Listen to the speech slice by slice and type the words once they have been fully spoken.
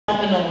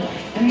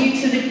battle,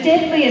 immune to the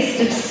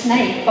deadliest of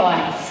snake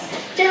bites.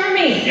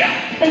 Jeremy,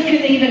 yeah, they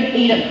couldn't even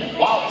eat them.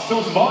 Wow, it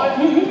still survived?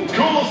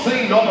 Coolest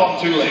thing, not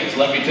on two legs,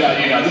 let me tell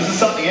you. Now, this is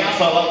something else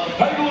I love.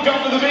 Take a look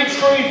up to the big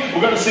screen.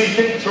 We're going to see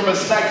things from a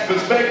snake's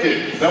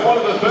perspective. Now, one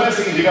of the first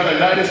things you're going to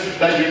notice,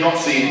 they do not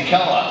see in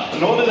colour.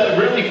 Nor do they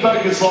really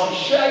focus on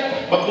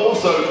shape, but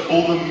also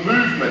all the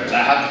movement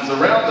that happens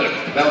around them.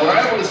 Now, we're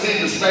able to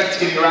see the snakes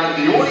getting around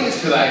in the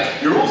audience today.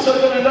 You're also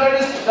going to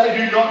notice they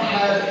do not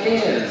have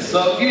ears.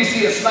 So if you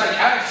see a snake,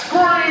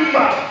 scream!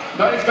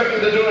 Don't expect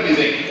them to do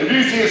anything. If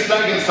you see a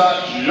snake and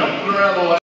start jumping around all